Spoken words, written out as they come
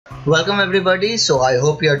Welcome everybody. So I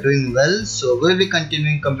hope you are doing well. So we'll be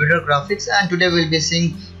continuing computer graphics, and today we'll be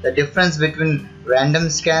seeing the difference between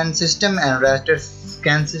random scan system and raster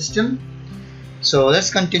scan system. So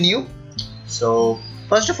let's continue. So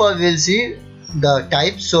first of all, we'll see the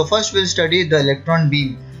types. So first we'll study the electron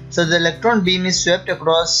beam. So the electron beam is swept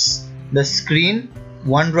across the screen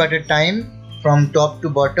one row at a time from top to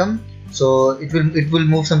bottom. So it will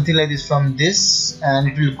move something like this from this, and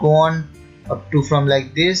it will go on up to from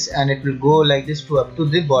like this, and it will go like this to up to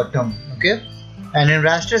the bottom. Okay, and in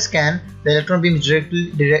raster scan, the electron beam is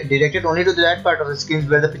directed only to that part of the screen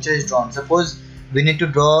where the picture is drawn. Suppose we need to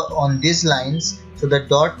draw on these lines, so the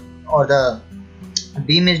dot or the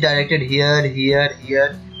beam is directed here, here,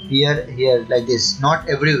 here, here, here, like this, not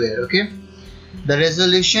everywhere. Okay, the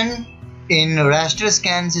resolution in raster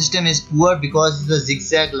scan system is poor because of the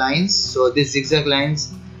zigzag lines. So these zigzag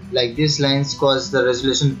lines, like these lines, cause the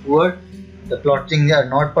resolution poor. The plotting are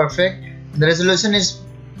not perfect. The resolution is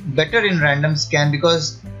better in random scan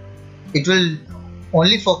because it will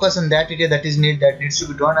only focus on that area that needs to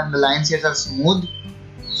be drawn, and the lines here are smooth.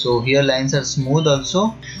 So here lines are smooth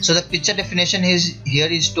also. So the picture definition is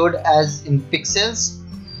stored as in pixels.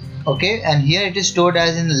 Okay, and here it is stored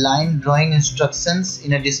as in line drawing instructions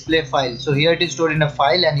in a display file. So here it is stored in a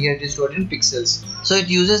file, and here it is stored in pixels. So it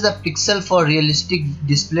uses the pixel for realistic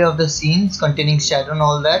display of the scenes containing shadow and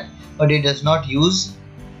all that, but it does not use.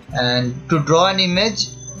 And to draw an image,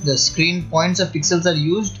 the screen points of pixels are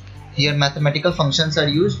used. Here mathematical functions are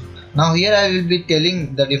used. Now here I will be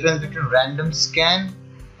telling the difference between random scan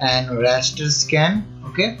and raster scan.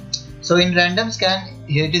 Okay, so in random scan,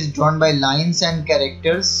 here it is drawn by lines and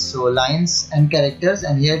characters. So lines and characters,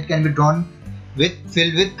 and here it can be drawn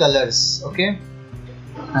filled with colors. Okay,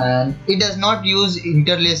 and it does not use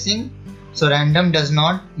interlacing. So random does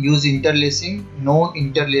not use interlacing, no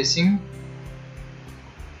interlacing.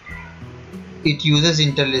 It uses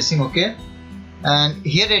interlacing. Okay, and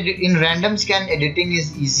here in random scan, editing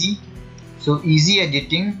is easy. So easy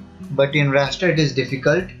editing, but in raster it is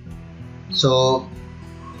difficult. So,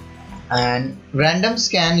 and random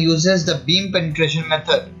scan uses the beam penetration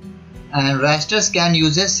method, and raster scan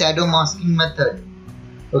uses shadow masking method.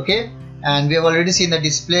 Okay, and we have already seen the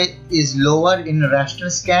display is lower in raster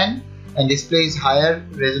scan and display is higher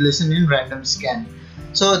resolution in random scan.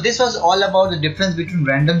 So this was all about the difference between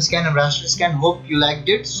random scan and raster scan. Hope you liked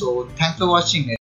it. So thanks for watching it.